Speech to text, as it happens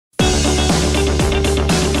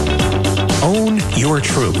Your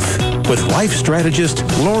Truth with life strategist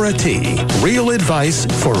Laura T. Real advice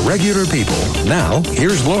for regular people. Now,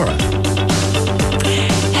 here's Laura.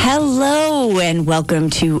 Hello and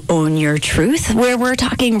welcome to Own Your Truth, where we're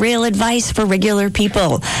talking real advice for regular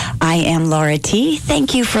people. I am Laura T.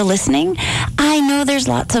 Thank you for listening. I know there's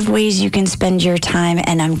lots of ways you can spend your time,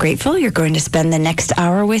 and I'm grateful you're going to spend the next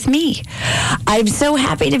hour with me. I'm so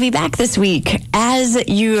happy to be back this week. As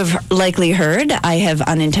you have likely heard, I have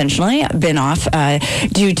unintentionally been off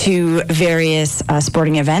due to various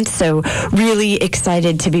sporting events, so really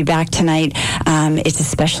excited to be back tonight. It's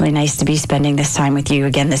especially nice to be spending this time with you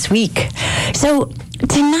again this week. So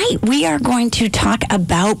tonight we are going to talk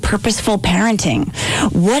about purposeful parenting,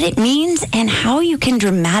 what it means, and how you can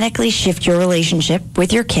dramatically shift your relationship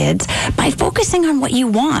with your kids by focusing on what you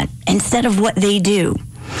want instead of what they do.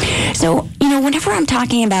 So, whenever I'm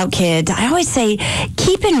talking about kids, I always say,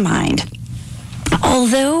 keep in mind,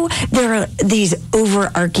 although there are these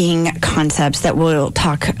overarching concepts that we'll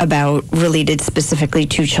talk about related specifically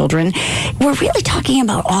to children, we're really talking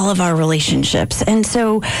about all of our relationships. And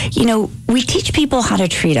so, we teach people how to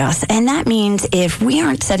treat us. And that means if we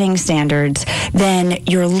aren't setting standards, then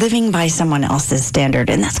you're living by someone else's standard.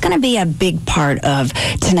 And that's going to be a big part of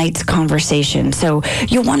tonight's conversation. So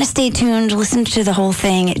you'll want to stay tuned, listen to the whole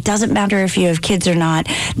thing. It doesn't matter if you have kids or not.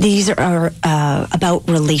 These are about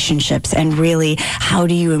relationships and really how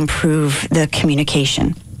do you improve the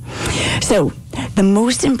communication. So the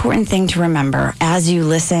most important thing to remember as you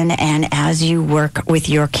listen and as you work with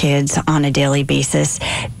your kids on a daily basis,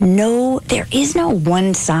 there is no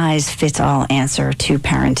one-size-fits-all answer to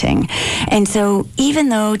parenting. And so even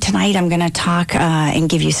though tonight I'm going to talk and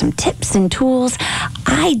give you some tips and tools,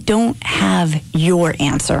 I don't have your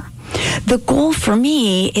answer. The goal for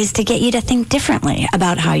me is to get you to think differently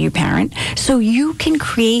about how you parent so you can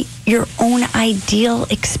create your own ideal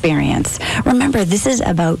experience. Remember, this is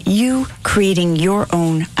about you creating your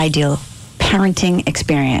own ideal parenting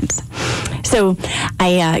experience. So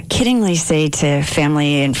I kiddingly say to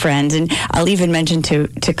family and friends, and I'll even mention to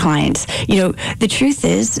clients, the truth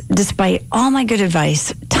is, despite all my good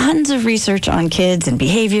advice, tons of research on kids and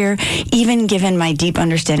behavior, even given my deep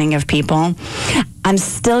understanding of people, I'm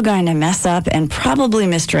still going to mess up and probably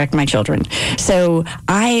misdirect my children. So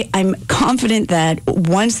I'm confident that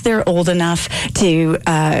once they're old enough to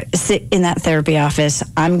sit in that therapy office,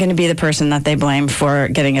 I'm going to be the person that they blame for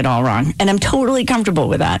getting it all wrong. And I'm totally comfortable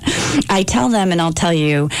with that. I tell them, and I'll tell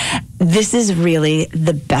you, this is really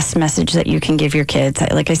the best message that you can give your kids.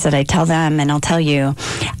 Like I said, I tell them and I'll tell you,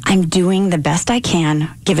 I'm doing the best I can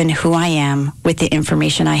given who I am with the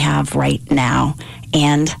information I have right now.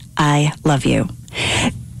 And I love you.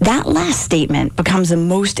 That last statement becomes the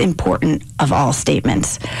most important of all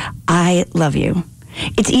statements. I love you.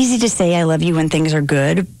 It's easy to say I love you when things are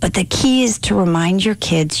good, but the key is to remind your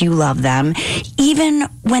kids you love them, even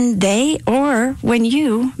when they or when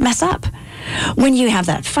you mess up. When you have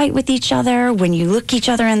that fight with each other, when you look each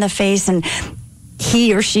other in the face and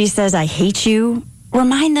he or she says, I hate you,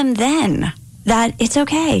 remind them then that it's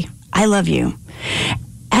okay. I love you.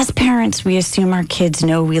 As parents, we assume our kids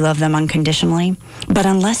know we love them unconditionally, but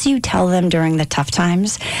unless you tell them during the tough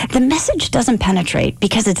times, the message doesn't penetrate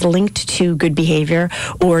because it's linked to good behavior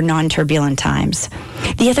or non-turbulent times.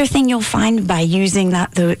 The other thing you'll find by using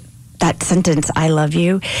that sentence, I love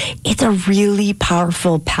you, it's a really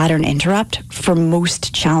powerful pattern interrupt for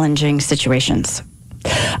most challenging situations.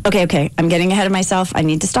 Okay, I'm getting ahead of myself. I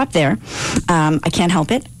need to stop there. I can't help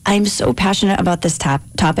it. I'm so passionate about this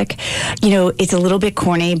topic. It's a little bit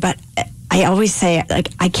corny, but I always say,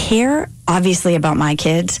 I care obviously about my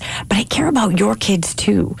kids, but I care about your kids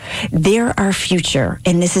too. They're our future,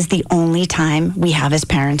 and this is the only time we have as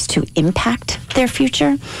parents to impact their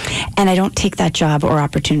future, and I don't take that job or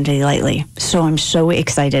opportunity lightly. So I'm so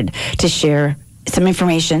excited to share some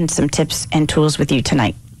information, some tips and tools with you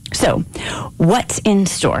tonight. So, what's in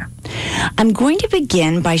store? I'm going to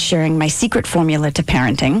begin by sharing my secret formula to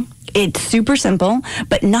parenting. It's super simple,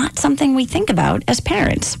 but not something we think about as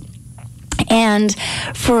parents. And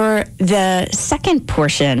for the second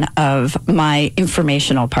portion of my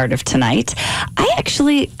informational part of tonight, I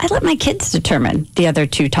let my kids determine the other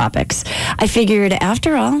two topics. I figured,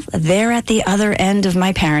 after all, they're at the other end of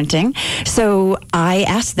my parenting. So I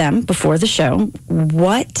asked them before the show,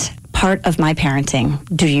 what part of my parenting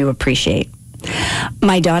do you appreciate?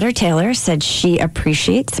 My daughter Taylor said she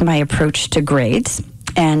appreciates my approach to grades,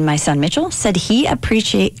 and my son Mitchell said he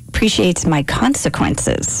appreciates my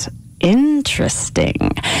consequences.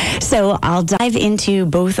 Interesting. So I'll dive into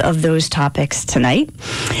both of those topics tonight.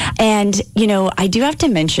 And, I do have to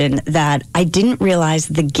mention that I didn't realize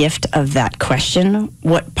the gift of that question.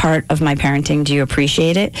 What part of my parenting do you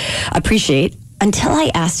appreciate, until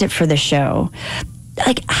I asked it for the show.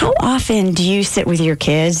 Like, how often do you sit with your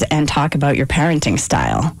kids and talk about your parenting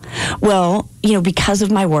style? Well, because of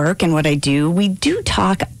my work and what I do, we do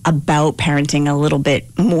talk about parenting a little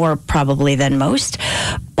bit more probably than most.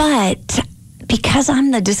 But because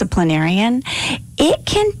I'm the disciplinarian, it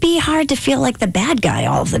can be hard to feel like the bad guy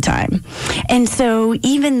all of the time. And so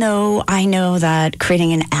even though I know that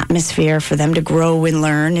creating an atmosphere for them to grow and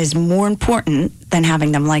learn is more important than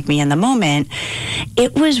having them like me in the moment,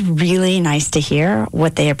 it was really nice to hear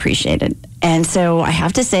what they appreciated. And so I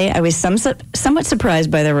have to say, I was somewhat surprised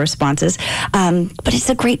by their responses, but it's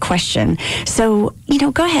a great question. So,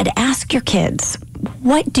 go ahead, ask your kids,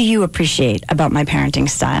 what do you appreciate about my parenting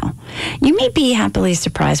style? You may be happily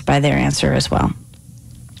surprised by their answer as well.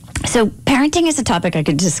 So parenting is a topic I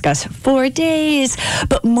could discuss for days,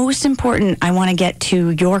 but most important, I want to get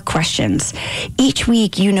to your questions. Each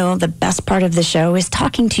week, the best part of the show is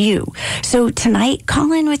talking to you. So tonight,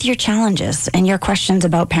 call in with your challenges and your questions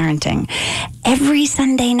about parenting. Every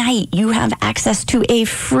Sunday night, you have access to a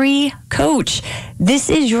free coach.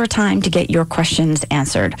 This is your time to get your questions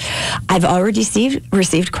answered. I've already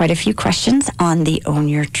received quite a few questions on the Own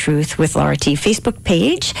Your Truth with Laura T Facebook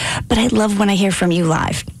page, but I love when I hear from you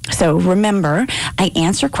live. So remember, I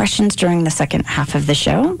answer questions during the second half of the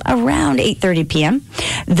show around 8:30 p.m.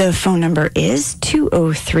 The phone number is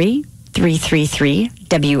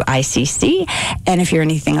 203-333-WICC. And if you're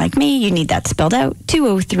anything like me, you need that spelled out,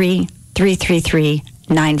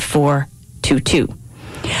 203-333-9422.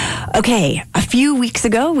 Okay, a few weeks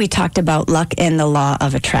ago, we talked about luck and the law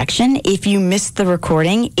of attraction. If you missed the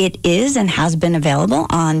recording, it is and has been available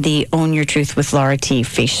on the Own Your Truth with Laura T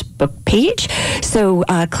Facebook page. So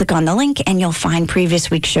click on the link and you'll find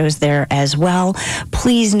previous week's shows there as well.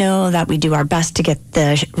 Please know that we do our best to get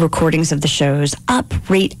the recordings of the shows up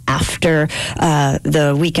right after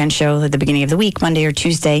the weekend show at the beginning of the week, Monday or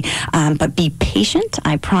Tuesday. But be patient.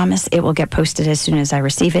 I promise it will get posted as soon as I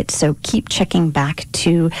receive it. So keep checking back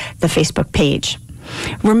to the Facebook page.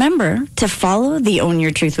 Remember to follow the Own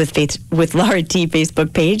Your Truth with Laura T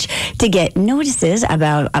Facebook page to get notices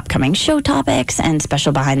about upcoming show topics and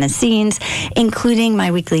special behind the scenes, including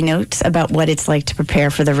my weekly notes about what it's like to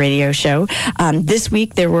prepare for the radio show. This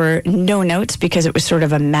week there were no notes because it was sort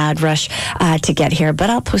of a mad rush to get here, but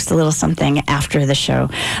I'll post a little something after the show.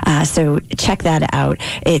 So check that out.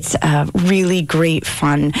 It's a really great,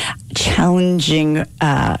 fun, challenging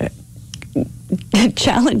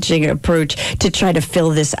approach to try to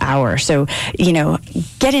fill this hour. So,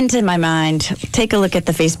 get into my mind, take a look at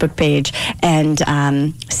the Facebook page, and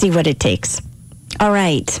see what it takes. All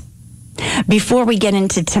right. Before we get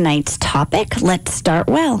into tonight's topic, let's start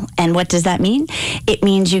well. And what does that mean? It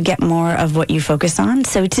means you get more of what you focus on.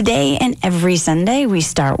 So today and every Sunday, we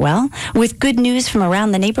start well with good news from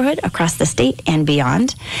around the neighborhood, across the state, and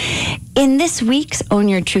beyond. In this week's Own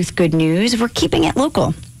Your Truth Good News, we're keeping it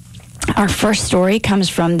local. Our first story comes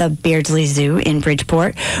from the Beardsley Zoo in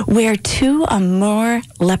Bridgeport, where 2 Amur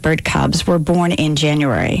leopard cubs were born in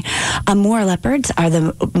January. Amur leopards are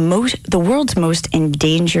the world's most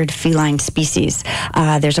endangered feline species.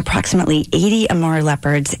 There's approximately 80 Amur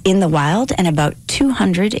leopards in the wild and about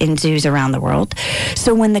 200 in zoos around the world.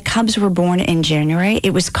 So when the cubs were born in January,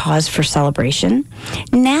 it was cause for celebration.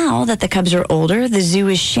 Now that the cubs are older, the zoo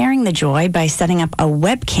is sharing the joy by setting up a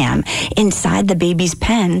webcam inside the baby's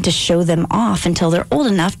pen to show them off until they're old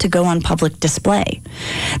enough to go on public display.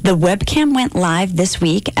 The webcam went live this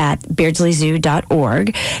week at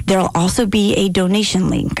beardsleyzoo.org. There'll also be a donation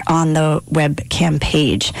link on the webcam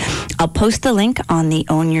page. I'll post the link on the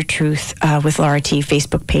Own Your Truth with Laura T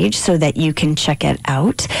Facebook page so that you can check it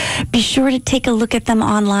out. Be sure to take a look at them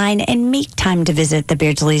online and make time to visit the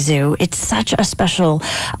Beardsley Zoo. It's such a special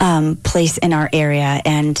place in our area,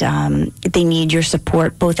 and they need your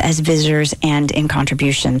support both as visitors and in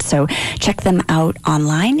contributions. So check them out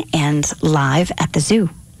online and live at the zoo.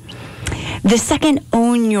 The second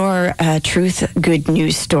Own Your Truth good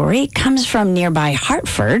news story comes from nearby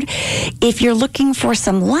Hartford. If you're looking for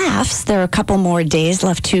some laughs, there are a couple more days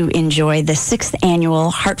left to enjoy the 6th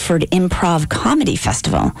annual Hartford Improv Comedy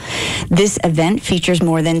Festival. This event features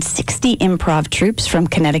more than 60 improv troupes from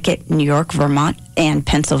Connecticut, New York, Vermont, and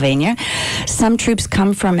Pennsylvania. Some troupes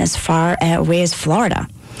come from as far away as Florida.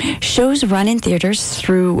 Shows run in theaters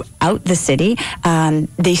throughout the city.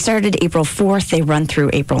 They started April 4th. They run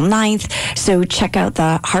through April 9th. So check out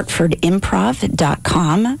the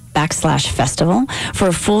hartfordimprov.com/festival for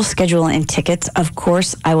a full schedule and tickets. Of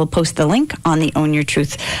course, I will post the link on the Own Your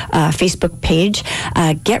Truth Facebook page.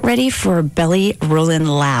 Get ready for belly rolling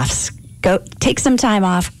laughs. Go take some time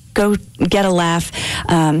off. Go get a laugh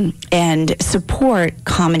and support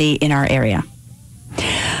comedy in our area.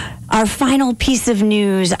 Our final piece of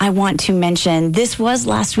news I want to mention, this was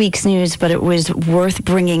last week's news, but it was worth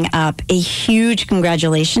bringing up. A huge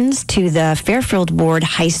congratulations to the Fairfield Ward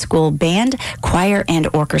High School Band, Choir, and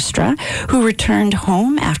Orchestra, who returned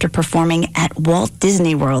home after performing at Walt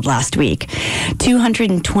Disney World last week.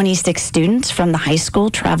 226 students from the high school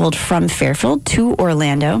traveled from Fairfield to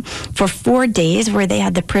Orlando for 4 days, where they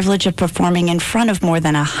had the privilege of performing in front of more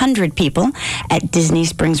than 100 people at Disney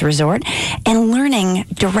Springs Resort and learning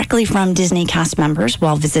directly from Disney cast members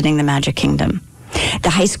while visiting the Magic Kingdom.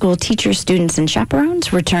 The high school teachers, students, and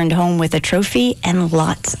chaperones returned home with a trophy and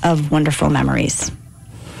lots of wonderful memories.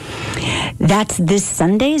 That's this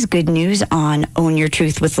Sunday's good news on Own Your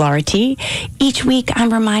Truth with Laura T. Each week,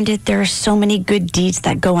 I'm reminded there are so many good deeds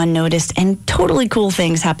that go unnoticed and totally cool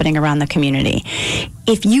things happening around the community.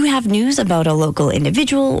 If you have news about a local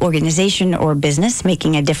individual, organization, or business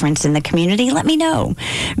making a difference in the community, let me know.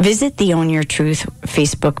 Visit the Own Your Truth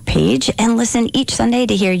Facebook page and listen each Sunday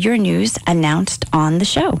to hear your news announced on the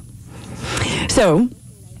show. So,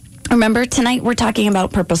 remember, tonight we're talking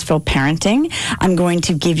about purposeful parenting. I'm going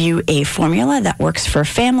to give you a formula that works for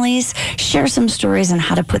families, share some stories on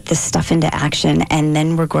how to put this stuff into action, and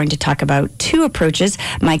then we're going to talk about 2 approaches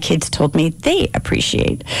my kids told me they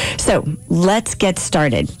appreciate. So let's get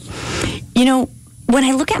started. You know, when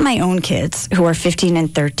I look at my own kids who are 15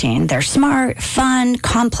 and 13, they're smart, fun,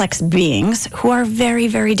 complex beings who are very,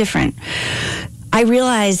 very different. I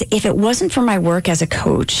realize if it wasn't for my work as a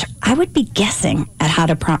coach, I would be guessing at how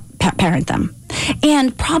to parent them.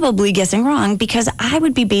 And probably guessing wrong because I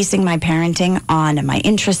would be basing my parenting on my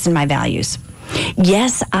interests and my values.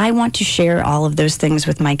 Yes, I want to share all of those things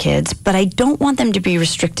with my kids, but I don't want them to be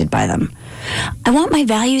restricted by them. I want my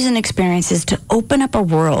values and experiences to open up a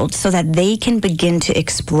world so that they can begin to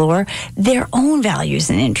explore their own values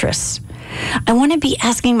and interests. I want to be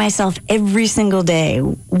asking myself every single day,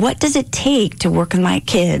 what does it take to work with my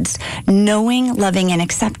kids, knowing, loving, and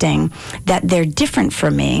accepting that they're different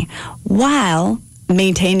from me while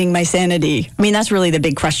maintaining my sanity? I mean, that's really the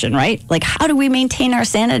big question, right? Like, how do we maintain our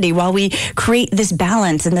sanity while we create this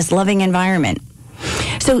balance in this loving environment?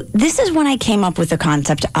 So this is when I came up with a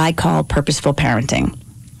concept I call purposeful parenting.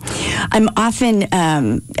 I often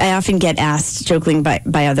get asked, jokingly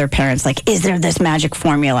by other parents, like, is there this magic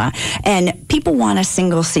formula? And people want a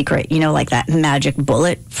single secret, like that magic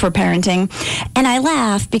bullet for parenting. And I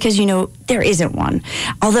laugh because, there isn't one.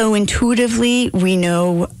 Although intuitively we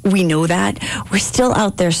know that, we're still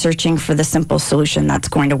out there searching for the simple solution that's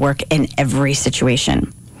going to work in every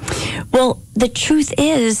situation. Well, the truth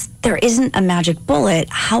is there isn't a magic bullet.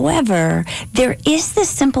 However, there is this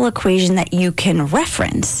simple equation that you can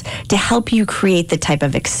reference to help you create the type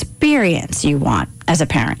of experience you want as a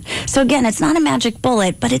parent. So again, it's not a magic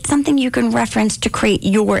bullet, but it's something you can reference to create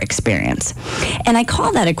your experience. And I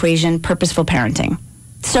call that equation purposeful parenting.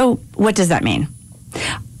 So what does that mean?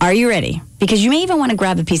 Are you ready? Because you may even want to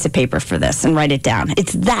grab a piece of paper for this and write it down.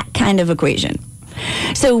 It's that kind of equation.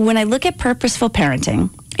 So when I look at purposeful parenting,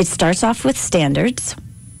 it starts off with standards,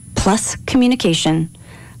 plus communication,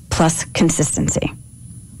 plus consistency.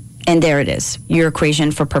 And there it is, your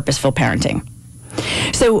equation for purposeful parenting.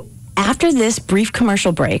 So after this brief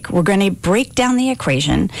commercial break, we're going to break down the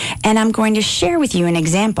equation, and I'm going to share with you an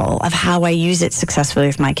example of how I use it successfully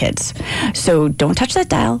with my kids. So don't touch that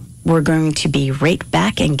dial. We're going to be right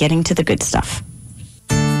back and getting to the good stuff.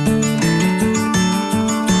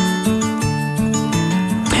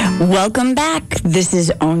 Welcome back. This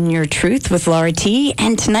is Own Your Truth with Laura T.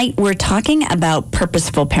 And tonight we're talking about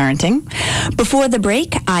purposeful parenting. Before the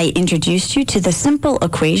break, I introduced you to the simple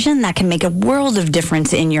equation that can make a world of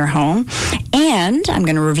difference in your home. And I'm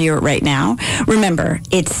going to review it right now. Remember,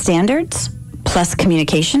 it's standards plus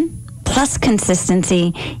communication plus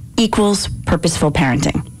consistency equals purposeful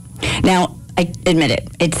parenting. Now, I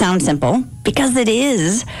admit it sounds simple because it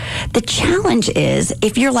is. The challenge is,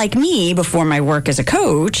 if you're like me before my work as a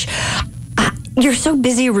coach, you're so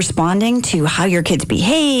busy responding to how your kids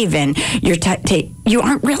behave, and you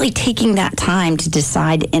aren't really taking that time to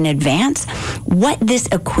decide in advance what this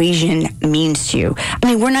equation means to you. I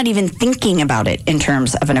mean, we're not even thinking about it in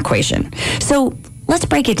terms of an equation. So let's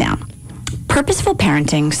break it down. Purposeful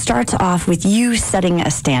parenting starts off with you setting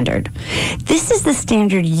a standard. This is the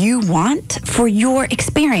standard you want for your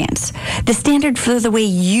experience, the standard for the way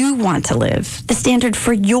you want to live, the standard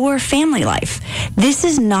for your family life. This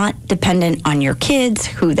is not dependent on your kids,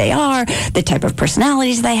 who they are, the type of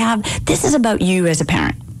personalities they have. This is about you as a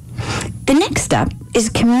parent. The next step is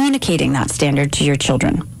communicating that standard to your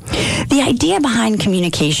children. The idea behind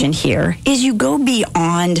communication here is you go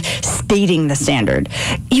beyond stating the standard.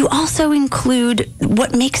 You also include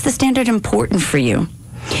what makes the standard important for you.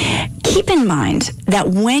 Keep in mind that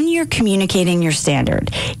when you're communicating your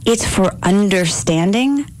standard, it's for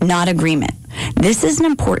understanding, not agreement. This is an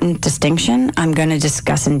important distinction I'm going to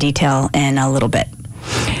discuss in detail in a little bit.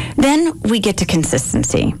 Then we get to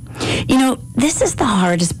consistency. You know, this is the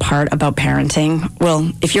hardest part about parenting.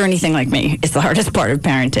 Well, if you're anything like me, it's the hardest part of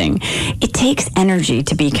parenting. It takes energy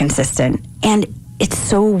to be consistent, and it's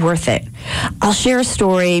so worth it. I'll share a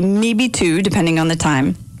story, maybe two, depending on the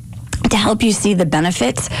time, to help you see the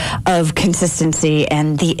benefits of consistency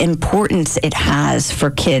and the importance it has for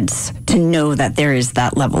kids to know that there is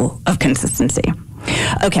that level of consistency.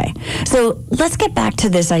 Okay, so let's get back to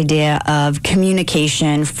this idea of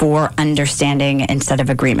communication for understanding instead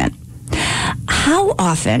of agreement. How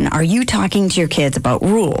often are you talking to your kids about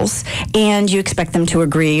rules and you expect them to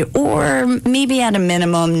agree, or maybe at a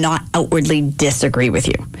minimum not outwardly disagree with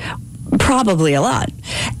you? Probably a lot.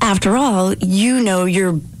 After all, you know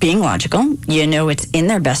you're being logical, you know it's in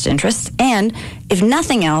their best interest, and if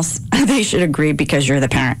nothing else, they should agree because you're the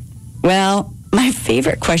parent. Well, my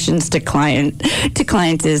favorite questions to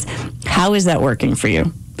clients is, how is that working for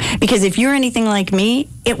you? Because if you're anything like me,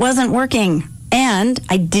 it wasn't working. And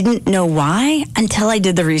I didn't know why until I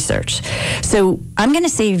did the research. So I'm going to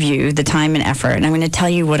save you the time and effort, and I'm going to tell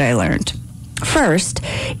you what I learned. First,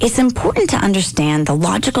 it's important to understand the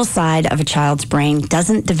logical side of a child's brain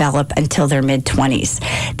doesn't develop until their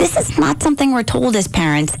mid-20s. This is not something we're told as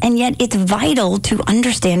parents, and yet it's vital to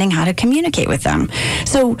understanding how to communicate with them.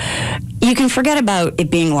 So you can forget about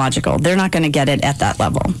it being logical. They're not going to get it at that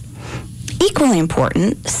level. Equally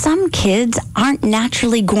important, some kids aren't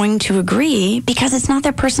naturally going to agree because it's not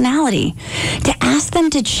their personality. To ask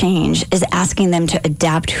them to change is asking them to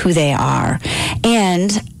adapt who they are.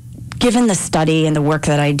 And given the study and the work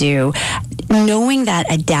that I do, knowing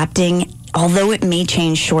that adapting, although it may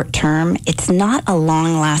change short term, it's not a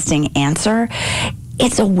long-lasting answer.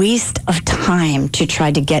 It's a waste of time to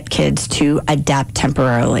try to get kids to adapt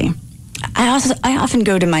temporarily. I often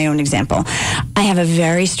go to my own example. I have a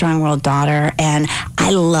very strong-willed daughter, and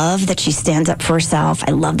I love that she stands up for herself.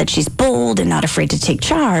 I love that she's bold and not afraid to take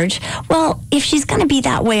charge. Well, if she's going to be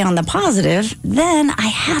that way on the positive, then I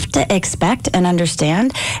have to expect and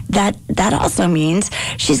understand that that also means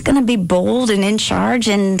she's going to be bold and in charge,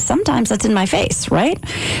 and sometimes that's in my face, right?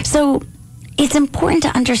 So it's important to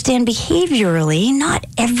understand behaviorally, not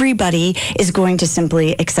everybody is going to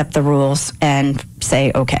simply accept the rules and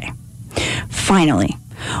say, okay. Finally,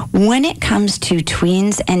 when it comes to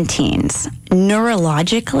tweens and teens,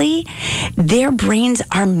 neurologically, their brains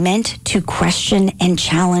are meant to question and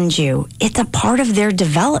challenge you. It's a part of their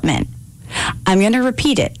development. I'm going to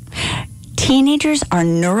repeat it. Teenagers are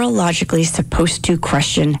neurologically supposed to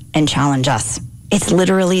question and challenge us. It's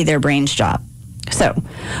literally their brain's job. So,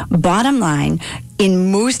 bottom line,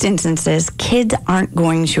 in most instances, kids aren't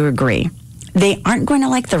going to agree. They aren't going to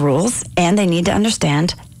like the rules, and they need to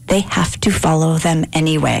understand they have to follow them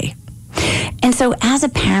anyway. And so as a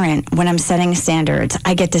parent, when I'm setting standards,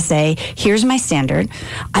 I get to say, here's my standard.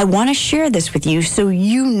 I want to share this with you so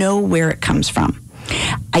you know where it comes from.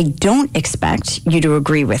 I don't expect you to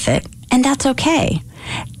agree with it, and that's okay.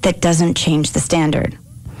 That doesn't change the standard.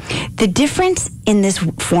 The difference in this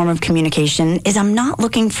form of communication is I'm not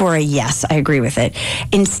looking for a yes, I agree with it.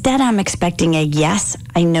 Instead, I'm expecting a yes,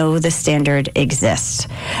 I know the standard exists.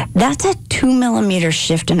 That's a 2-millimeter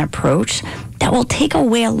shift in approach that will take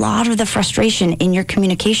away a lot of the frustration in your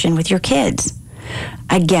communication with your kids.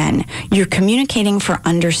 Again, you're communicating for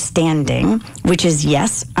understanding, which is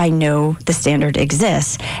yes, I know the standard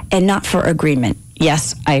exists, and not for agreement.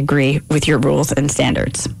 Yes, I agree with your rules and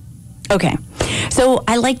standards. Okay, so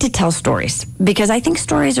I like to tell stories because I think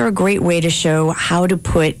stories are a great way to show how to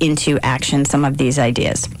put into action some of these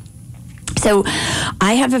ideas. So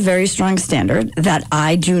I have a very strong standard that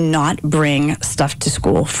I do not bring stuff to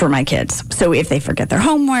school for my kids. So if they forget their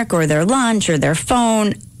homework or their lunch or their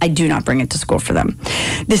phone, I do not bring it to school for them.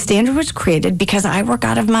 The standard was created because I work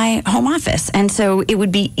out of my home office. And so it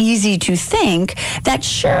would be easy to think that,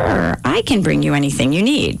 sure, I can bring you anything you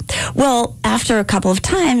need. Well, after a couple of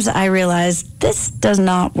times, I realized this does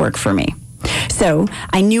not work for me. So So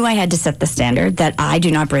I knew I had to set the standard that I do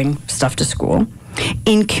not bring stuff to school.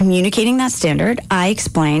 In communicating that standard, I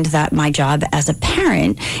explained that my job as a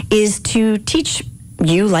parent is to teach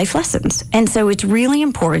you life lessons. And so it's really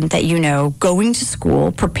important that you know going to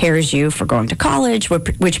school prepares you for going to college,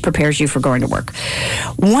 which prepares you for going to work.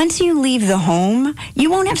 Once you leave the home, you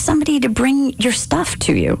won't have somebody to bring your stuff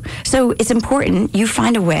to you. So it's important you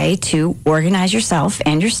find a way to organize yourself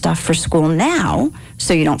and your stuff for school now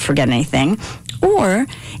so you don't forget anything. Or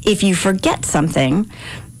if you forget something,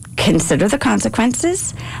 consider the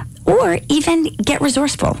consequences, or even get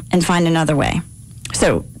resourceful and find another way.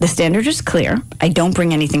 So the standard is clear. I don't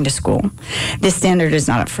bring anything to school. This standard is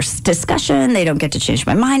not up for discussion. They don't get to change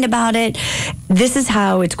my mind about it. This is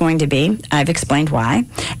how it's going to be. I've explained why,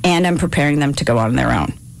 and I'm preparing them to go on their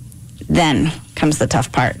own. Then comes the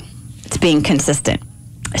tough part. It's being consistent.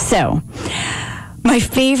 So my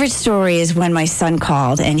favorite story is when my son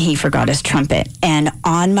called and he forgot his trumpet. And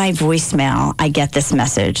on my voicemail, I get this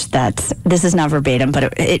message this is not verbatim,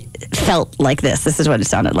 but it felt like this. This is what it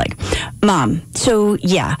sounded like. Mom, so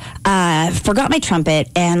yeah, forgot my trumpet,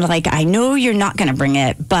 and I know you're not going to bring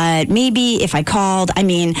it, but maybe if I called, I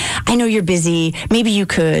know you're busy. Maybe you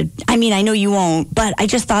could. I know you won't, but I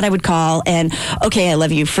just thought I would call, and okay, I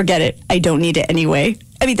love you. Forget it. I don't need it anyway.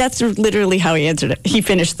 That's literally how he answered it. He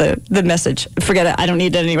finished the message. Forget it. I don't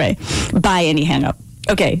need it anyway. Bye, and he hung up.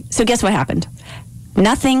 Okay, so guess what happened?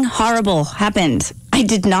 Nothing horrible happened. I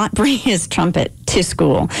did not bring his trumpet to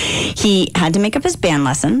school. He had to make up his band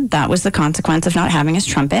lesson. That was the consequence of not having his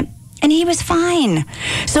trumpet. And he was fine.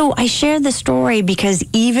 So I shared the story because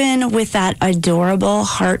even with that adorable,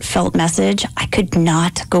 heartfelt message, I could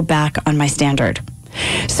not go back on my standard.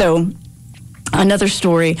 So another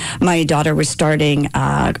story, my daughter was starting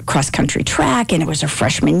cross-country track, and it was her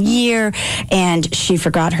freshman year, and she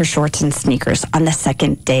forgot her shorts and sneakers on the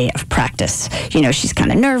second day of practice. She's kind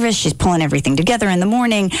of nervous. She's pulling everything together in the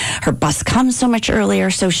morning. Her bus comes so much earlier,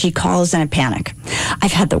 so she calls in a panic.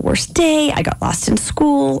 I've had the worst day. I got lost in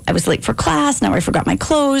school. I was late for class. Now I forgot my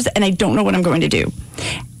clothes, and I don't know what I'm going to do.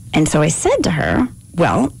 And so I said to her,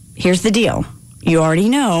 well, here's the deal. You already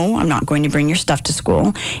know I'm not going to bring your stuff to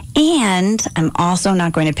school, and I'm also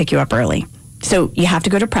not going to pick you up early. So you have to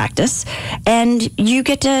go to practice, and you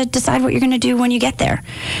get to decide what you're going to do when you get there.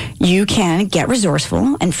 You can get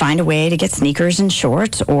resourceful and find a way to get sneakers and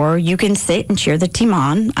shorts, or you can sit and cheer the team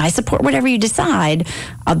on. I support whatever you decide.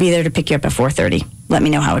 I'll be there to pick you up at 4:30. Let me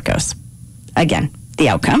know how it goes. Again, the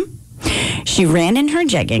outcome. She ran in her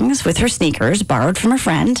jeggings with her sneakers, borrowed from her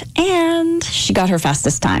friend, and she got her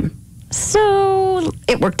fastest time. So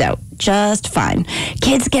it worked out just fine.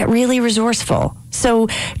 Kids get really resourceful. So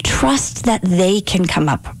trust that they can come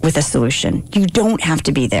up with a solution. You don't have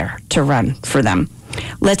to be there to run for them.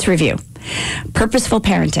 Let's review. Purposeful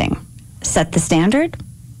parenting. Set the standard,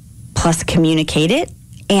 plus communicate it,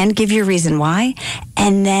 and give your reason why,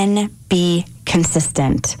 and then be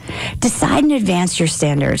consistent. Decide in advance your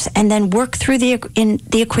standards and then work through the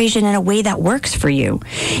equation in a way that works for you.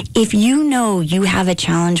 If you know you have a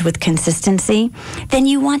challenge with consistency, then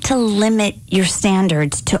you want to limit your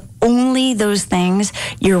standards to only those things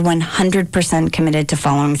you're 100% committed to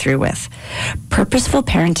following through with. Purposeful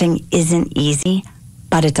parenting isn't easy,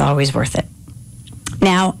 but it's always worth it.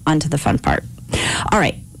 Now, on to the fun part. All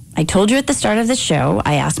right. I told you at the start of the show,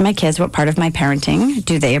 I asked my kids what part of my parenting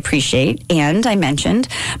do they appreciate, and I mentioned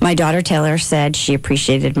my daughter Taylor said she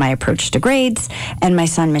appreciated my approach to grades, and my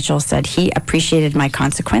son Mitchell said he appreciated my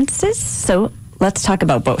consequences. So let's talk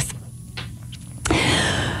about both.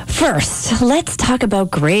 First, let's talk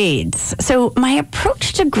about grades. So my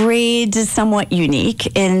approach to grades is somewhat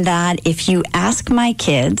unique in that if you ask my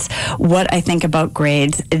kids what I think about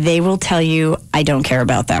grades, they will tell you I don't care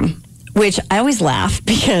about them. Which I always laugh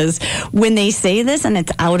because when they say this and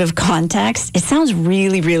it's out of context, it sounds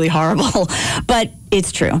really, really horrible, but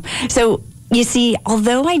it's true. So you see,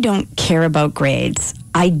 although I don't care about grades,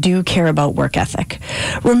 I do care about work ethic.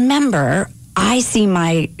 Remember, I see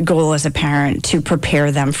my goal as a parent to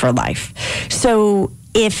prepare them for life. So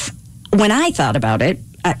when I thought about it,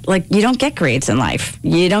 you don't get grades in life.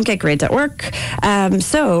 You don't get grades at work.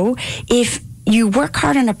 So if you work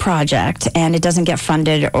hard on a project and it doesn't get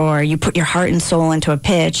funded, or you put your heart and soul into a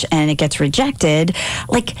pitch and it gets rejected,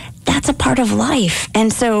 that's a part of life.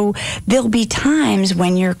 And so there'll be times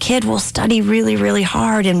when your kid will study really, really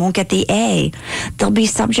hard and won't get the A. There'll be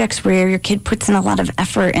subjects where your kid puts in a lot of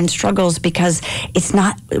effort and struggles because it's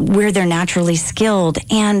not where they're naturally skilled.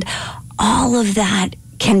 And all of that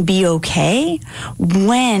can be okay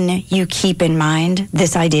when you keep in mind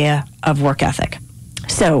this idea of work ethic.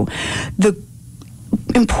 So the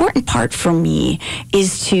important part for me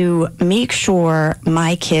is to make sure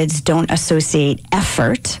my kids don't associate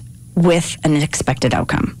effort with an expected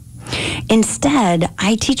outcome. Instead,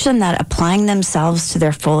 I teach them that applying themselves to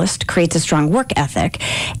their fullest creates a strong work ethic,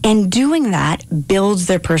 and doing that builds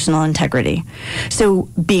their personal integrity. So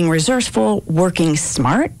being resourceful, working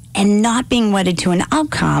smart, and not being wedded to an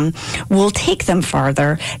outcome will take them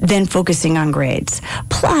farther than focusing on grades.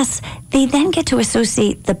 Plus, they then get to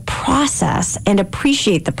associate the process and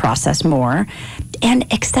appreciate the process more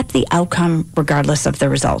and accept the outcome regardless of the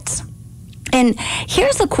results. And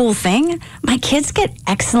here's the cool thing. My kids get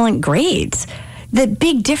excellent grades. The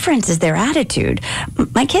big difference is their attitude.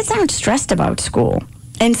 My kids aren't stressed about school.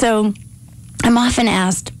 And so I'm often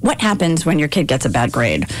asked, what happens when your kid gets a bad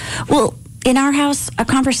grade? Well, in our house, a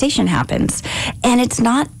conversation happens. And it's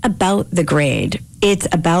not about the grade. It's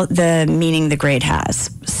about the meaning the grade has.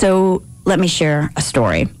 So let me share a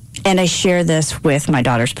story. And I share this with my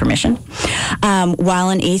daughter's permission.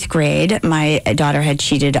 While in 8th grade, my daughter had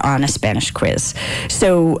cheated on a Spanish quiz.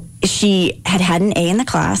 So she had an A in the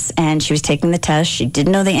class, and she was taking the test. She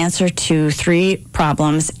didn't know the answer to 3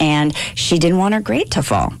 problems, and she didn't want her grade to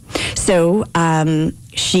fall. So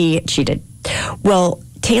she cheated. Well,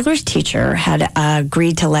 Taylor's teacher had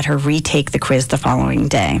agreed to let her retake the quiz the following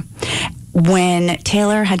day. When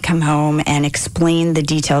Taylor had come home and explained the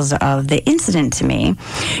details of the incident to me,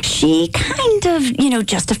 she kind of,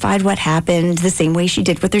 justified what happened the same way she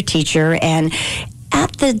did with her teacher. And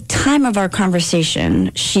at the time of our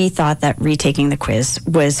conversation, she thought that retaking the quiz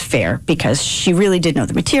was fair because she really did know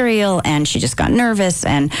the material and she just got nervous.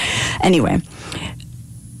 And anyway,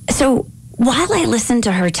 so while I listened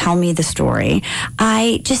to her tell me the story,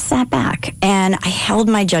 I just sat back and I held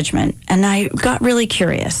my judgment and I got really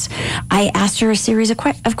curious. I asked her a series of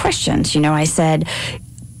questions. I said,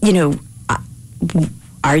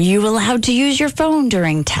 are you allowed to use your phone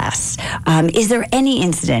during tests? Is there any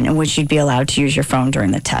incident in which you'd be allowed to use your phone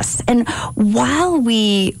during the tests? And while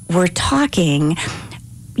we were talking,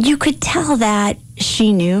 you could tell that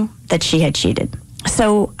she knew that she had cheated.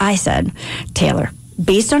 So I said, Taylor,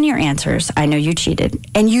 based on your answers, I know you cheated,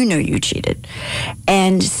 and you know you cheated.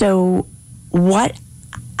 And so what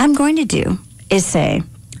I'm going to do is say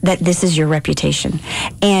that this is your reputation,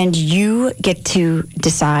 and you get to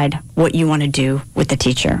decide what you want to do with the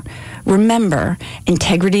teacher. Remember,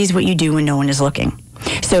 integrity is what you do when no one is looking.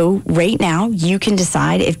 So right now, you can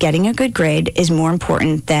decide if getting a good grade is more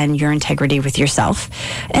important than your integrity with yourself.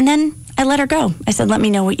 And then I let her go. I said, let me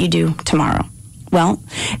know what you do tomorrow. Well,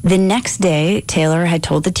 the next day, Taylor had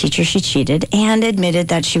told the teacher she cheated and admitted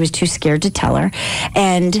that she was too scared to tell her.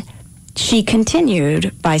 And she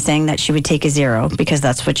continued by saying that she would take a 0 because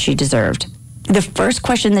that's what she deserved. The first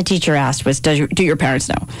question the teacher asked was, do your parents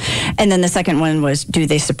know? And then the second one was, do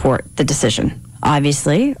they support the decision?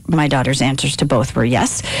 Obviously, my daughter's answers to both were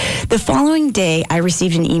yes. The following day, I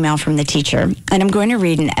received an email from the teacher, and I'm going to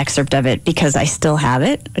read an excerpt of it because I still have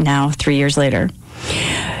it now 3 years later.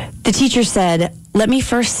 The teacher said, let me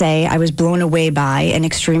first say I was blown away by and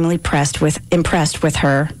extremely impressed with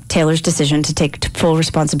her, Taylor's decision to take full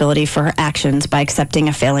responsibility for her actions by accepting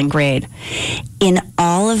a failing grade. In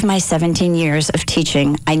all of my 17 years of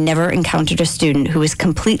teaching, I never encountered a student who was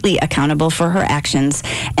completely accountable for her actions,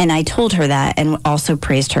 and I told her that and also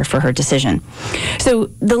praised her for her decision. So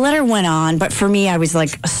the letter went on, but for me, I was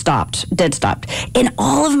like dead stopped. In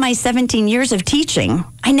all of my 17 years of teaching,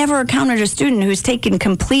 I never encountered a student who's taken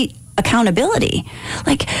complete accountability.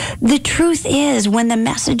 Like, the truth is, when the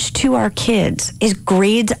message to our kids is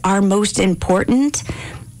grades are most important,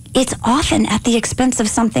 it's often at the expense of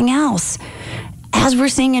something else. As we're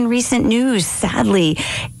seeing in recent news, sadly,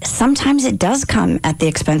 sometimes it does come at the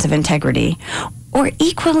expense of integrity. Or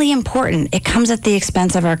equally important, it comes at the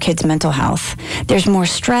expense of our kids' mental health. There's more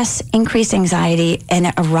stress, increased anxiety,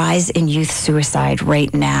 and a rise in youth suicide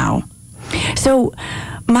right now. So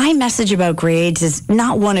my message about grades is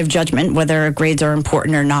not one of judgment, whether grades are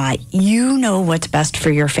important or not. You know what's best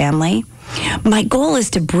for your family. My goal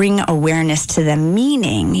is to bring awareness to the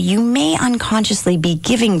meaning you may unconsciously be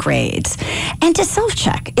giving grades, and to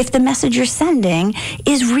self-check if the message you're sending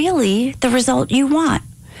is really the result you want.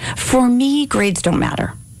 For me, grades don't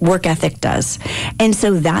matter. Work ethic does. And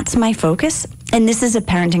so that's my focus. And this is a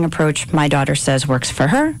parenting approach my daughter says works for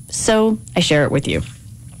her. So I share it with you.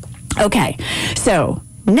 Okay, so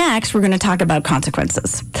next we're going to talk about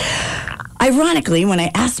consequences. Ironically, when I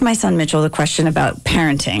asked my son Mitchell the question about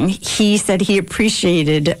parenting, he said he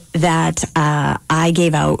appreciated that I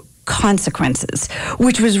gave out consequences,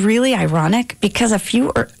 which was really ironic because a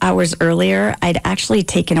few hours earlier, I'd actually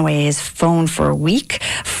taken away his phone for a week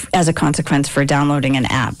as a consequence for downloading an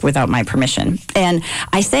app without my permission. And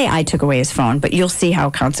I say I took away his phone, but you'll see how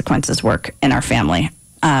consequences work in our family.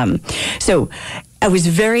 So I was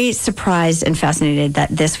very surprised and fascinated that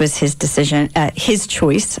this was his decision, his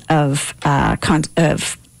choice of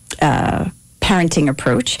parenting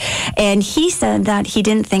approach. And he said that he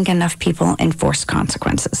didn't think enough people enforced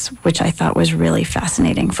consequences, which I thought was really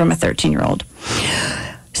fascinating from a 13-year-old.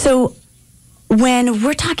 So when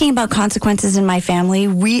we're talking about consequences in my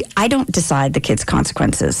family, I don't decide the kids'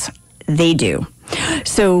 consequences. They do.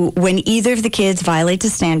 So when either of the kids violates a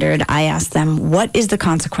standard, I ask them, what is the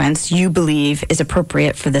consequence you believe is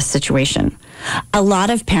appropriate for this situation? A lot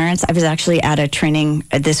of parents, I was actually at a training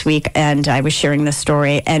this week and I was sharing this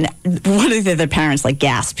story, and one of the parents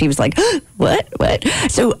gasped. He was like, what?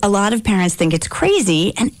 So a lot of parents think it's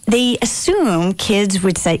crazy and they assume kids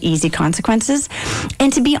would set easy consequences.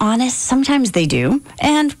 And to be honest, sometimes they do.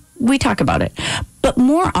 And we talk about it. But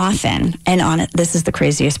more often, and this is the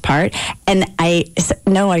craziest part, and I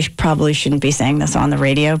know I probably shouldn't be saying this on the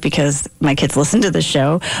radio because my kids listen to the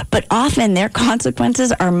show, but often their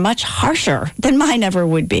consequences are much harsher than mine ever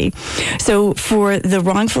would be. So for the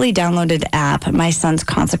wrongfully downloaded app, my son's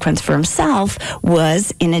consequence for himself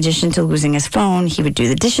was, in addition to losing his phone, he would do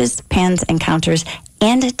the dishes, pans, and counters,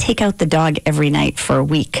 and take out the dog every night for a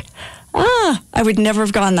week. I would never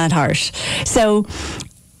have gone that harsh. So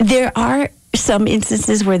there are some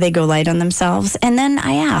instances where they go light on themselves. And then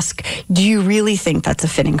I ask, do you really think that's a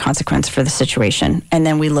fitting consequence for the situation? And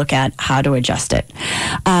then we look at how to adjust it.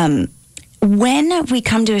 When we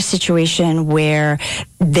come to a situation where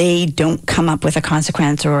they don't come up with a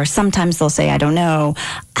consequence, or sometimes they'll say, I don't know,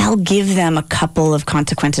 I'll give them a couple of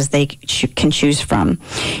consequences they can choose from.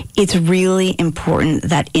 It's really important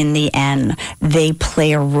that in the end, they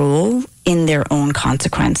play a role in their own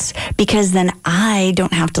consequence, because then I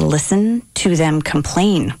don't have to listen to them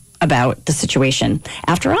complain about the situation.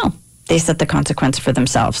 After all, they set the consequence for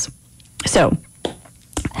themselves. So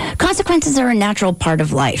consequences are a natural part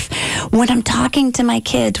of life. When I'm talking to my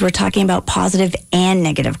kids, we're talking about positive and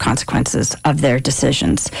negative consequences of their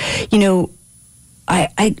decisions. You know,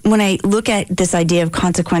 when I look at this idea of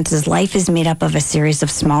consequences, life is made up of a series of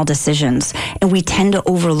small decisions, and we tend to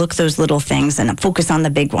overlook those little things and focus on the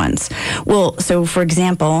big ones. Well, so for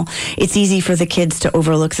example, it's easy for the kids to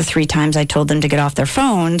overlook the 3 times I told them to get off their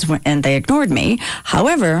phones and they ignored me.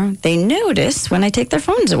 However, they notice when I take their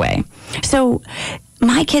phones away. So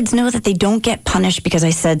my kids know that they don't get punished because I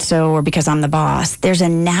said so or because I'm the boss. There's a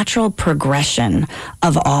natural progression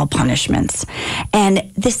of all punishments.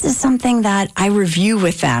 And this is something that I review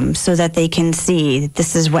with them so that they can see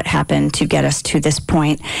this is what happened to get us to this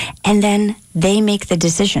point. And then they make the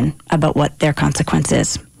decision about what their consequence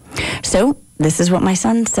is. So this is what my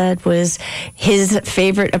son said was his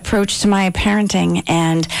favorite approach to my parenting.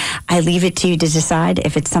 And I leave it to you to decide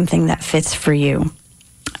if it's something that fits for you.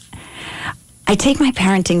 I take my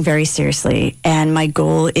parenting very seriously, and my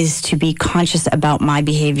goal is to be conscious about my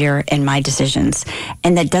behavior and my decisions.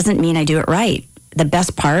 And that doesn't mean I do it right. The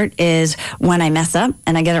best part is when I mess up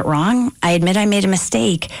and I get it wrong, I admit I made a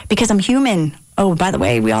mistake because I'm human. Oh, by the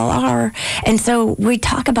way, we all are. And so we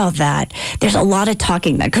talk about that. There's a lot of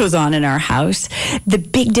talking that goes on in our house. The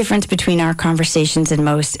big difference between our conversations and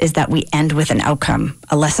most is that we end with an outcome,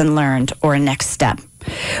 a lesson learned, or a next step.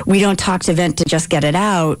 We don't talk to vent to just get it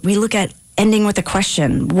out. We look at ending with a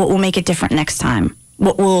question. What will make it different next time?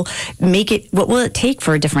 What will it take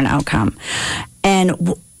for a different outcome?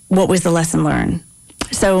 And what was the lesson learned?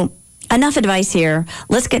 So enough advice here.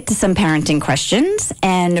 Let's get to some parenting questions.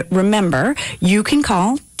 And remember, you can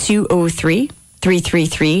call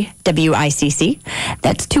 203-333-WICC.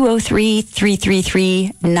 That's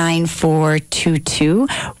 203-333-9422.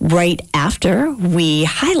 Right after we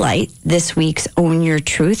highlight this week's Own Your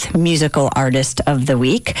Truth Musical Artist of the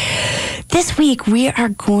Week. This week, we are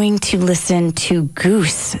going to listen to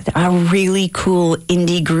Goose, a really cool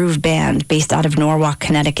indie groove band based out of Norwalk,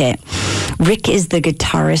 Connecticut. Rick is the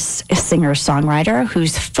guitarist, singer-songwriter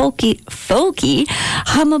whose folky,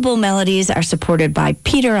 hummable melodies are supported by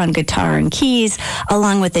Peter on guitar and keys,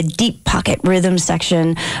 along with a deep pocket rhythm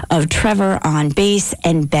section of Trevor on bass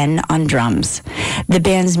and Ben on drums. The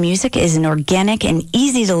band's music is an organic and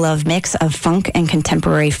easy-to-love mix of funk and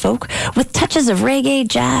contemporary folk with touches of reggae,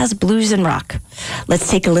 jazz, blues, and rock.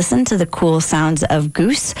 Let's take a listen to the cool sounds of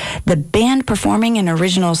Goose, the band performing an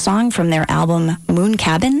original song from their album Moon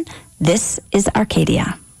Cabin. This is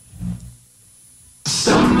Arcadia.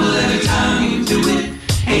 Stumble every time you do it,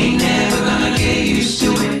 ain't never gonna get used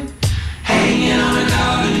to it. Hanging on a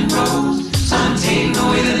garden rope.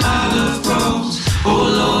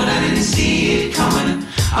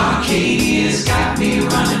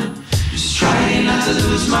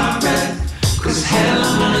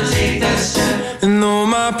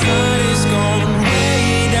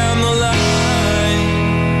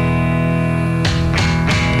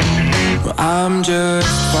 I'm just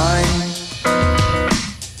fine.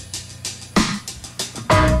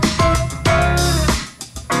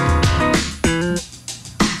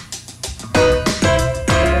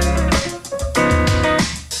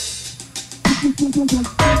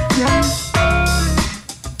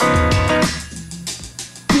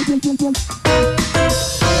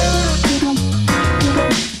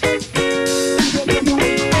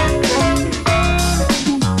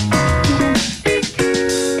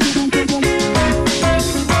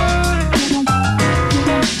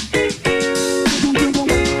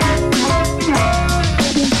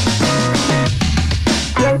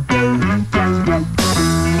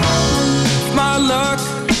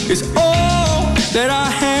 Is all that I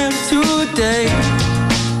have today.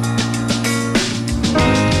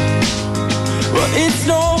 Well, it's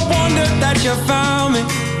no wonder that you found me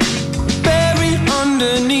buried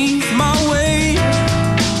underneath my weight.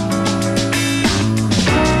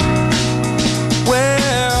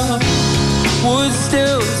 Well, would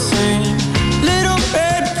still the same. Little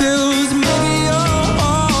red pills, maybe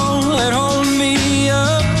all that hold me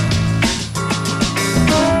up.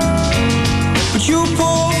 But you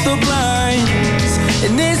pull the blinds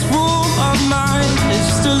in this room of mine. It's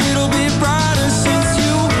just a little bit brighter since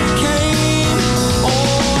you came.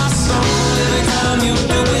 Oh, I stumble every time you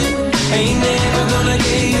do it. Ain't never gonna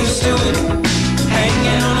get used to it.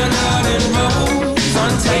 Hanging on a garden rose,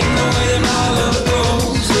 untamed the way that my love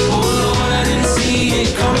goes. Oh Lord, I didn't see it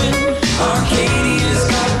coming. Arcadia's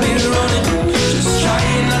got me running, just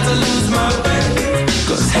trying not to lose my breath.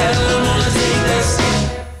 'Cause hell, I wanna take that step.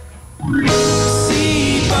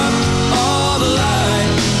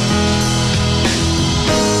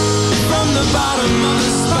 Bottom of the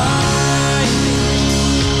spine.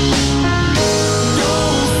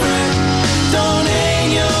 Don't fret, don't hang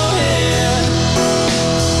your head,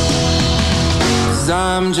 'cause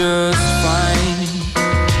I'm just fine.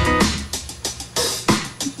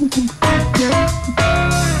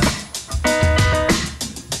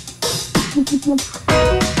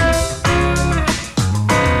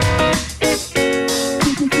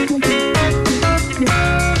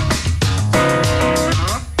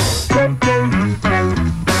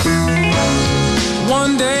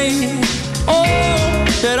 One day, all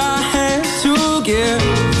that I had to give,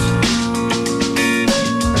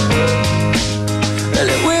 well,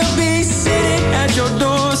 it will be sitting at your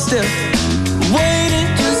doorstep, waiting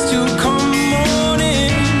just to come on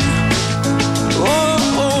in. Oh,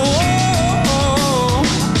 oh, oh, oh.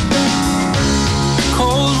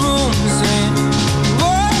 Cold rooms and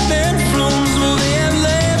warm bedrooms, well, they have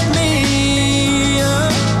left me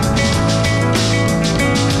up.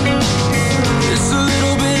 It's a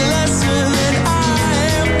little bit lesser than I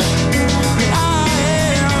am,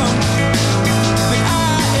 but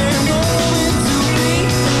I am going to be.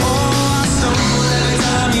 Oh, I stumble every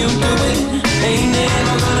time you do it. Ain't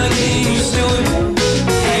never gonna get used to it.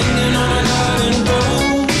 Hanging on a garden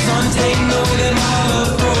rose, untamed the way that my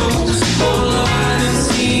love grows. Oh Lord, I didn't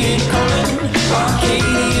see it coming.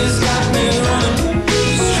 Arcadia's got me running,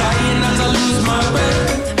 just trying not to lose my breath.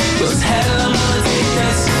 'Cause hell, I'm gonna take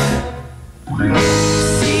that step.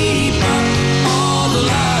 See all the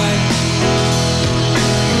light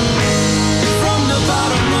from the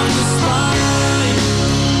bottom of the spine.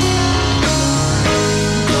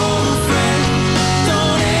 Don't fret,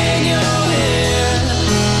 don't hang your head,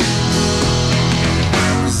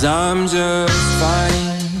 'cause I'm just fine.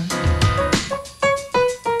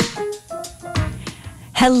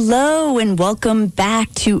 Hello and welcome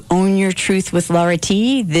back to Own Your Truth with Laura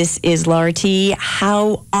T. This is Laura T.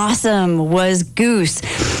 How awesome was Goose?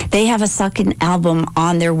 They have a second album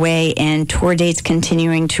on their way and tour dates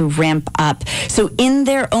continuing to ramp up. So in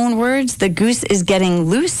their own words, the goose is getting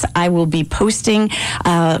loose. I will be posting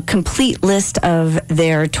a complete list of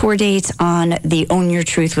their tour dates on the Own Your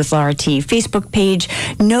Truth with Laura T Facebook page.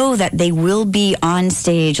 Know that they will be on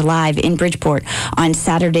stage live in Bridgeport on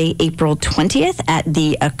Saturday, April 20th at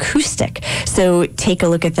the Acoustic. So take a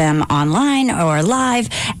look at them online or live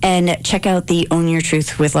and check out the Own Your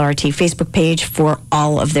Truth with Laura T Facebook page for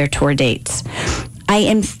all of their tour dates. I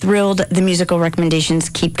am thrilled the musical recommendations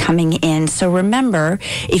keep coming in. So remember,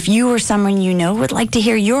 if you or someone you know would like to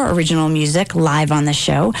hear your original music live on the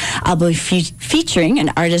show, I'll be featuring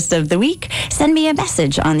an artist of the week. Send me a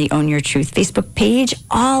message on the Own Your Truth Facebook page.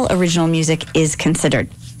 All original music is considered.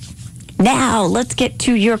 Now, let's get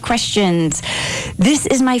to your questions. This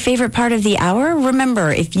is my favorite part of the hour.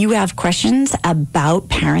 Remember, if you have questions about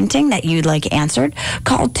parenting that you'd like answered,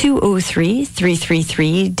 call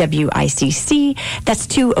 203-333-WICC. That's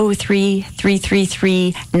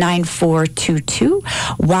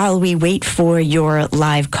 203-333-9422. While we wait for your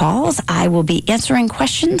live calls, I will be answering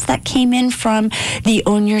questions that came in from the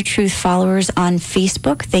Own Your Truth followers on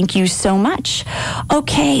Facebook. Thank you so much.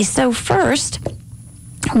 Okay, so first,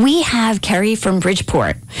 we have Carrie from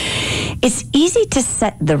Bridgeport. It's easy to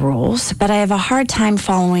set the rules, but I have a hard time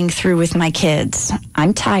following through with my kids.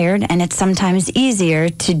 I'm tired, and it's sometimes easier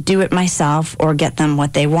to do it myself or get them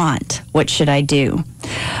what they want. What should I do?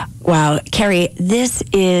 Wow, Carrie, this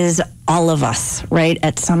is all of us, right,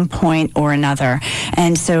 at some point or another.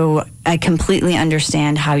 And so I completely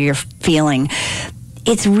understand how you're feeling.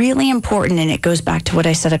 It's really important, and it goes back to what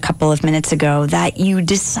I said a couple of minutes ago, that you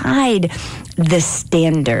decide the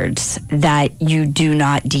standards that you do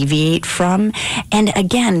not deviate from. And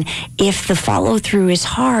again, if the follow through is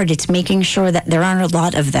hard, it's making sure that there aren't a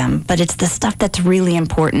lot of them, but it's the stuff that's really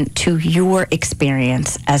important to your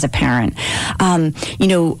experience as a parent. You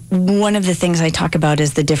know, one of the things I talk about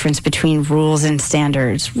is the difference between rules and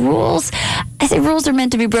standards. Rules, I say rules are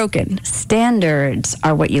meant to be broken. Standards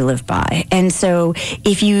are what you live by. And so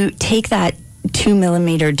if you take that 2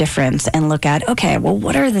 millimeter difference and look at, okay, well,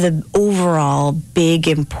 what are the overall big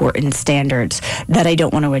important standards that I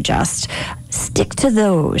don't want to adjust? Stick to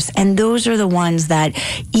those. And those are the ones that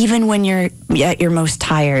even when you're at your most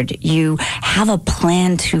tired, you have a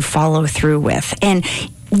plan to follow through with. And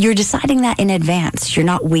you're deciding that in advance. You're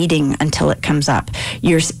not waiting until it comes up.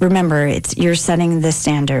 You're setting the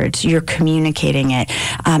standards, you're communicating it,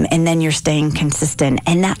 and then you're staying consistent.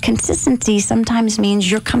 And that consistency sometimes means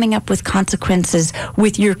you're coming up with consequences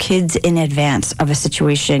with your kids in advance of a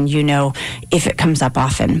situation, you know, if it comes up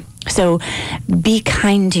often. So be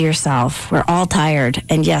kind to yourself. We're all tired.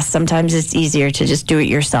 And yes, sometimes it's easier to just do it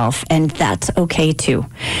yourself. And that's okay too.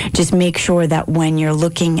 Just make sure that when you're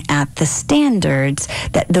looking at the standards,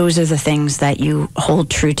 that those are the things that you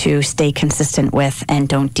hold true to, stay consistent with, and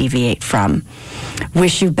don't deviate from.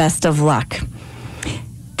 Wish you best of luck.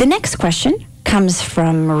 The next question comes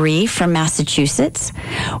from Marie from Massachusetts.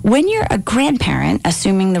 When you're a grandparent,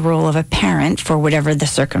 assuming the role of a parent for whatever the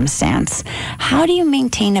circumstance, how do you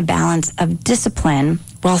maintain a balance of discipline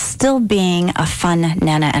while still being a fun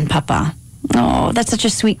Nana and Papa? Oh, that's such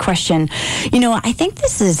a sweet question. You know, I think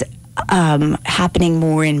this is happening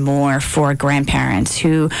more and more for grandparents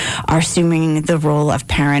who are assuming the role of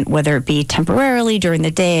parent, whether it be temporarily during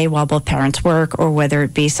the day while both parents work, or whether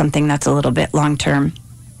it be something that's a little bit long-term.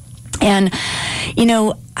 And, you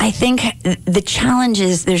know, I think the challenge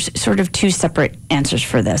is there's sort of two separate answers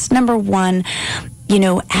for this. Number one, you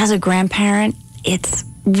know, as a grandparent, it's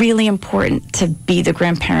really important to be the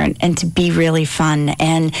grandparent and to be really fun.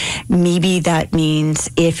 And maybe that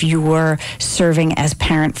means if you're serving as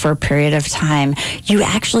parent for a period of time, you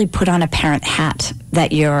actually put on a parent hat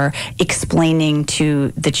that you're explaining to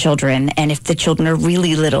the children. And if the children are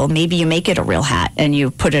really little, maybe you make it a real hat and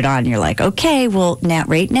you put it on. You're like, okay, well,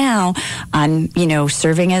 right now I'm, you know,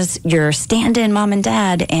 serving as your stand-in mom and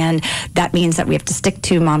dad. And that means that we have to stick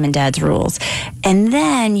to mom and dad's rules. And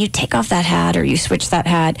then you take off that hat or you switch that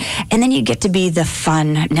hat, and then you get to be the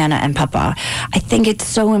fun Nana and Papa. I think it's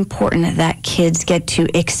so important that kids get to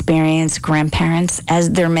experience grandparents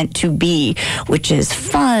as they're meant to be, which is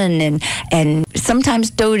fun and sometimes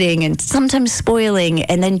doting and sometimes spoiling,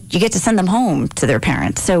 and then you get to send them home to their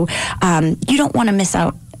parents. So you don't want to miss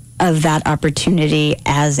out of that opportunity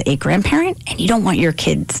as a grandparent, and you don't want your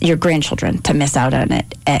kids, your grandchildren, to miss out on it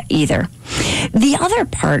either. The other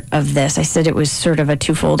part of this, I said it was sort of a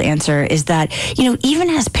twofold answer, is that, you know,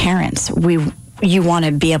 even as parents, you want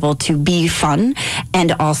to be able to be fun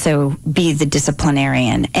and also be the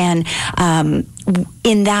disciplinarian. And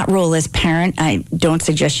in that role as parent, I don't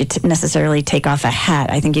suggest you necessarily take off a hat.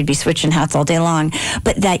 I think you'd be switching hats all day long,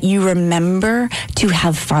 but that you remember to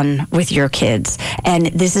have fun with your kids. And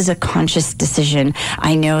this is a conscious decision.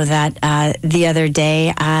 I know that the other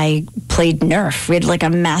day I played Nerf. We had like a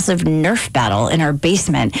massive Nerf battle in our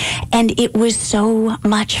basement, and it was so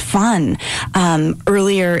much fun.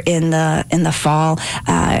 Earlier in the fall,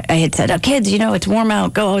 I had said, "Oh, kids, you know, it's warm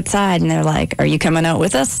out, go outside." And they're like, "Are you coming out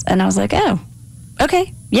with us?" And I was like, "Oh,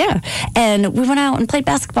 okay, yeah." And we went out and played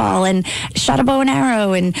basketball and shot a bow and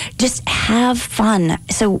arrow and just have fun.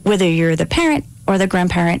 So whether you're the parent or the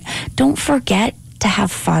grandparent, don't forget to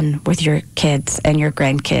have fun with your kids and your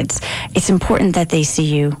grandkids. It's important that they see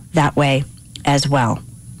you that way as well.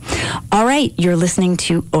 All right, you're listening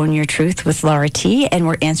to Own Your Truth with Laura T, and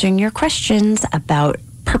we're answering your questions about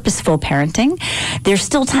Purposeful Parenting. There's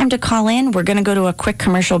still time to call in. We're going to go to a quick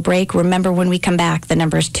commercial break. Remember, when we come back, the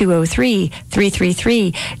number is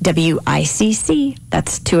 203-333-WICC.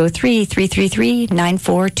 That's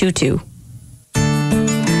 203-333-9422.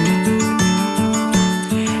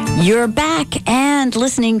 You're back and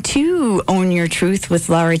listening to Own Your Truth with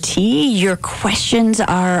Laura T. Your questions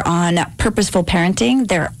are on purposeful parenting.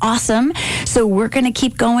 They're awesome. So we're going to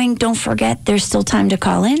keep going. Don't forget, there's still time to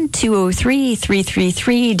call in.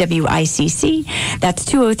 203-333-WICC. That's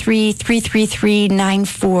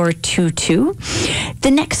 203-333-9422.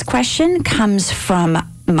 The next question comes from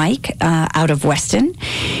Mike out of Weston.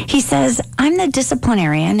 He says, I'm the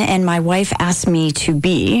disciplinarian and my wife asked me to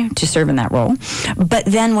serve in that role. But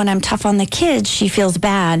then when I'm tough on the kids, she feels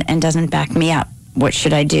bad and doesn't back me up. What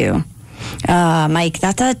should I do? Mike,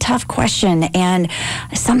 that's a tough question and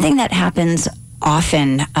something that happens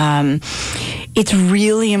often. It's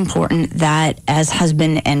really important that as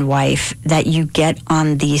husband and wife that you get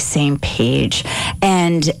on the same page,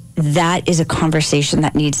 and that is a conversation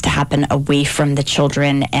that needs to happen away from the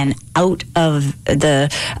children and out of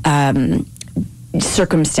the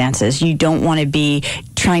circumstances. You don't want to be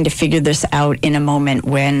trying to figure this out in a moment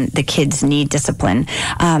when the kids need discipline.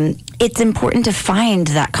 It's important to find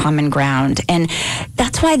that common ground. And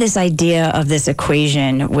that's why this idea of this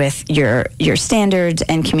equation with your standards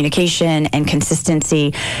and communication and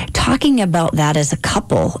consistency, talking about that as a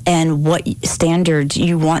couple and what standards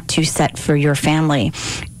you want to set for your family,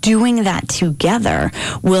 doing that together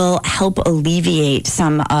will help alleviate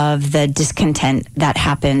some of the discontent that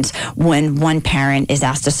happens when one parent is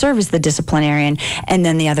asked to serve as the disciplinarian and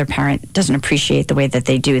then the other parent doesn't appreciate the way that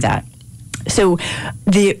they do that. So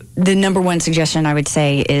the number one suggestion I would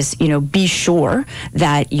say is, be sure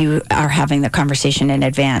that you are having the conversation in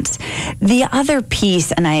advance. The other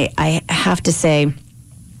piece, and I have to say,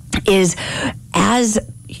 is as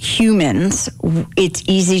humans, it's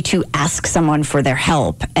easy to ask someone for their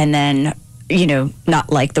help and then,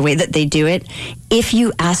 not like the way that they do it. If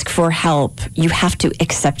you ask for help, you have to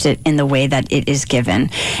accept it in the way that it is given.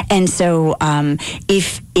 And so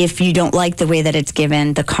if you don't like the way that it's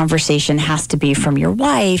given, the conversation has to be from your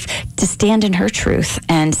wife to stand in her truth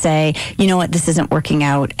and say, you know what, this isn't working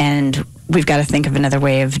out and we've got to think of another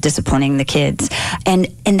way of disciplining the kids. And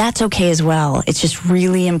that's okay as well. It's just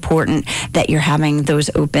really important that you're having those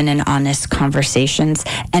open and honest conversations.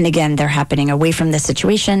 And again, they're happening away from the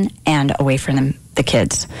situation and away from the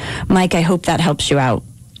kids. Mike, I hope that helps you out.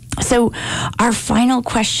 So our final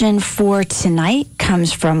question for tonight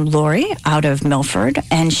comes from Lori out of Milford,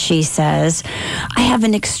 and she says, I have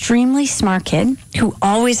an extremely smart kid who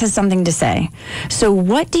always has something to say. So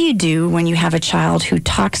what do you do when you have a child who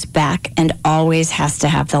talks back and always has to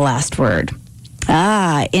have the last word?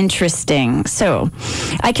 Interesting. So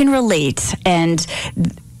I can relate, and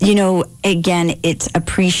again, it's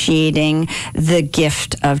appreciating the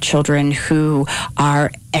gift of children who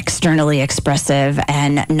are externally expressive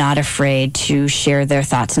and not afraid to share their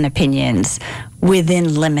thoughts and opinions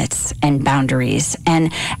within limits and boundaries.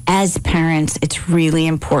 And as parents, it's really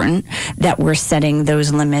important that we're setting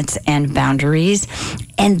those limits and boundaries.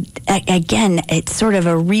 And again, it's sort of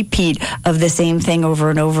a repeat of the same thing over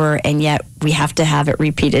and over, and yet we have to have it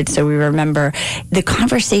repeated so we remember the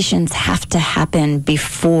conversations have to happen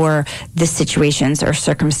before the situations or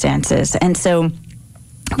circumstances. And so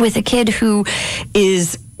with a kid who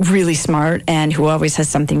is really smart and who always has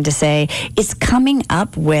something to say, it's coming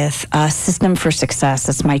up with a system for success,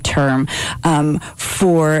 that's my term,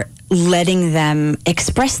 for letting them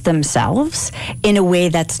express themselves in a way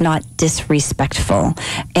that's not disrespectful.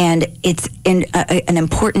 And it's an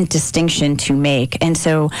important distinction to make. And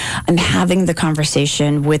so I'm having the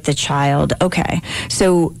conversation with the child. Okay,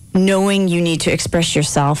 so knowing you need to express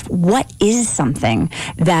yourself, what is something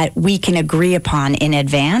that we can agree upon in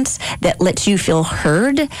advance that lets you feel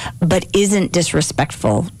heard but isn't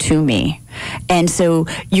disrespectful to me? And so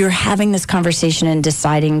you're having this conversation and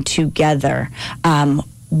deciding together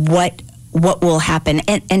what will happen,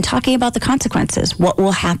 and talking about the consequences. What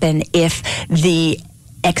will happen if the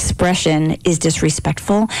expression is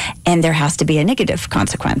disrespectful and there has to be a negative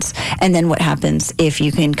consequence? And then what happens if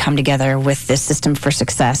you can come together with this system for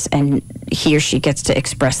success and he or she gets to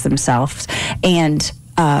express themselves and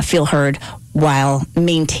feel heard while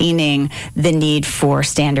maintaining the need for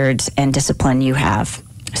standards and discipline you have?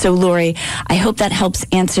 So, Lori, I hope that helps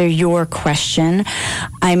answer your question.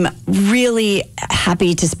 I'm really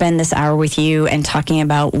happy to spend this hour with you and talking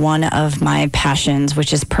about one of my passions,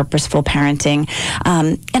 which is purposeful parenting.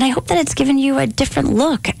 And I hope that it's given you a different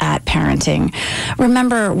look at parenting.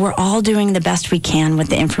 Remember, we're all doing the best we can with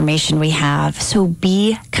the information we have, so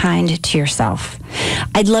be kind to yourself.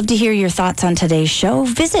 I'd love to hear your thoughts on today's show.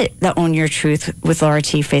 Visit the Own Your Truth with Laura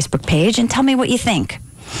T Facebook page and tell me what you think.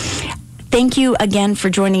 Thank you again for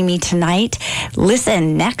joining me tonight.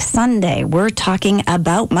 Listen, next Sunday, we're talking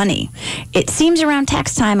about money. It seems around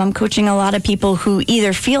tax time, I'm coaching a lot of people who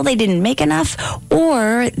either feel they didn't make enough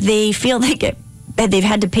or they feel they've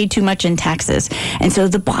had to pay too much in taxes. And so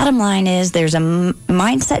the bottom line is there's a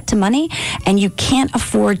mindset to money and you can't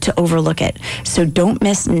afford to overlook it. So don't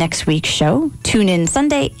miss next week's show. Tune in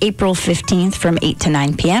Sunday, April 15th from 8 to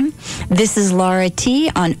 9 p.m. This is Laura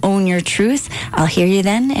T. on Own Your Truth. I'll hear you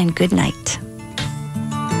then, and good night.